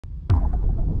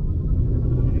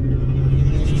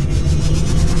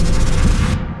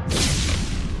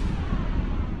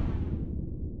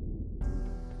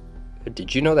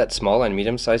Did you know that small and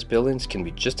medium-sized buildings can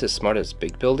be just as smart as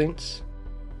big buildings?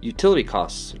 Utility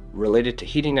costs related to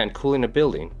heating and cooling a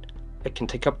building can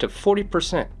take up to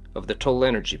 40% of the total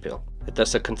energy bill, and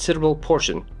thus a considerable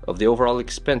portion of the overall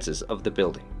expenses of the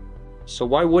building. So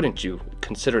why wouldn't you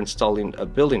consider installing a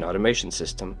building automation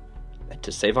system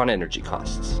to save on energy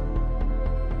costs?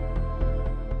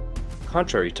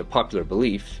 Contrary to popular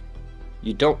belief,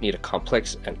 you don't need a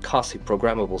complex and costly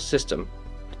programmable system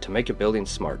to make a building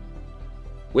smart.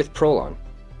 With Prolon,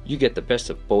 you get the best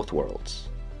of both worlds.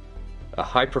 A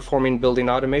high-performing building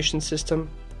automation system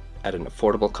at an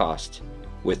affordable cost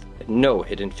with no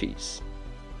hidden fees.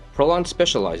 Prolon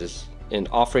specializes in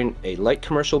offering a light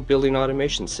commercial building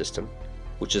automation system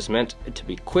which is meant to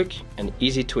be quick and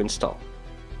easy to install.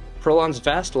 Prolon's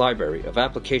vast library of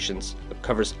applications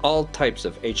covers all types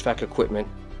of HVAC equipment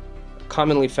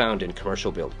commonly found in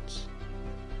commercial buildings.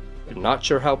 Not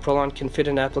sure how Prolon can fit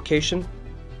an application?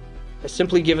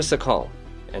 Simply give us a call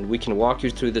and we can walk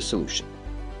you through the solution.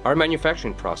 Our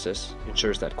manufacturing process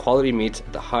ensures that quality meets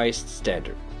the highest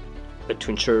standard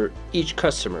to ensure each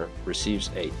customer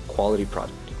receives a quality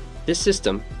product. This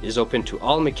system is open to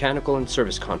all mechanical and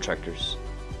service contractors,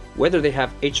 whether they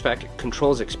have HVAC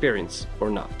controls experience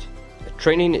or not.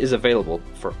 Training is available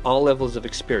for all levels of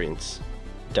experience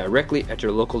directly at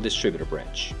your local distributor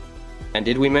branch. And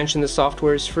did we mention the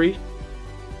software is free?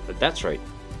 That's right.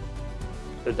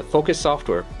 The Focus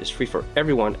software is free for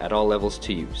everyone at all levels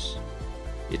to use.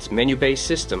 Its menu-based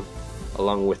system,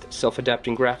 along with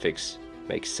self-adapting graphics,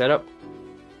 makes setup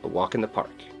a walk in the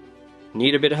park.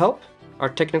 Need a bit of help? Our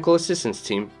technical assistance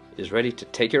team is ready to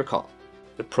take your call.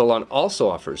 The Prolon also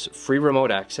offers free remote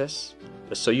access,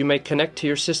 so you may connect to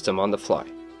your system on the fly,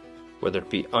 whether it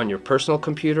be on your personal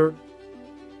computer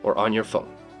or on your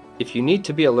phone. If you need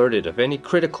to be alerted of any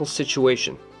critical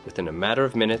situation within a matter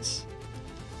of minutes,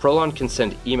 Prolon can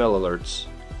send email alerts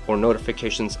or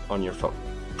notifications on your phone.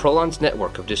 Prolon's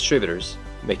network of distributors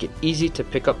make it easy to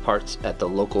pick up parts at the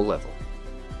local level.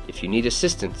 If you need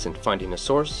assistance in finding a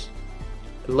source,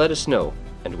 let us know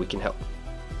and we can help.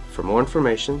 For more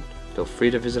information, feel free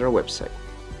to visit our website.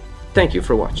 Thank you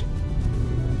for watching.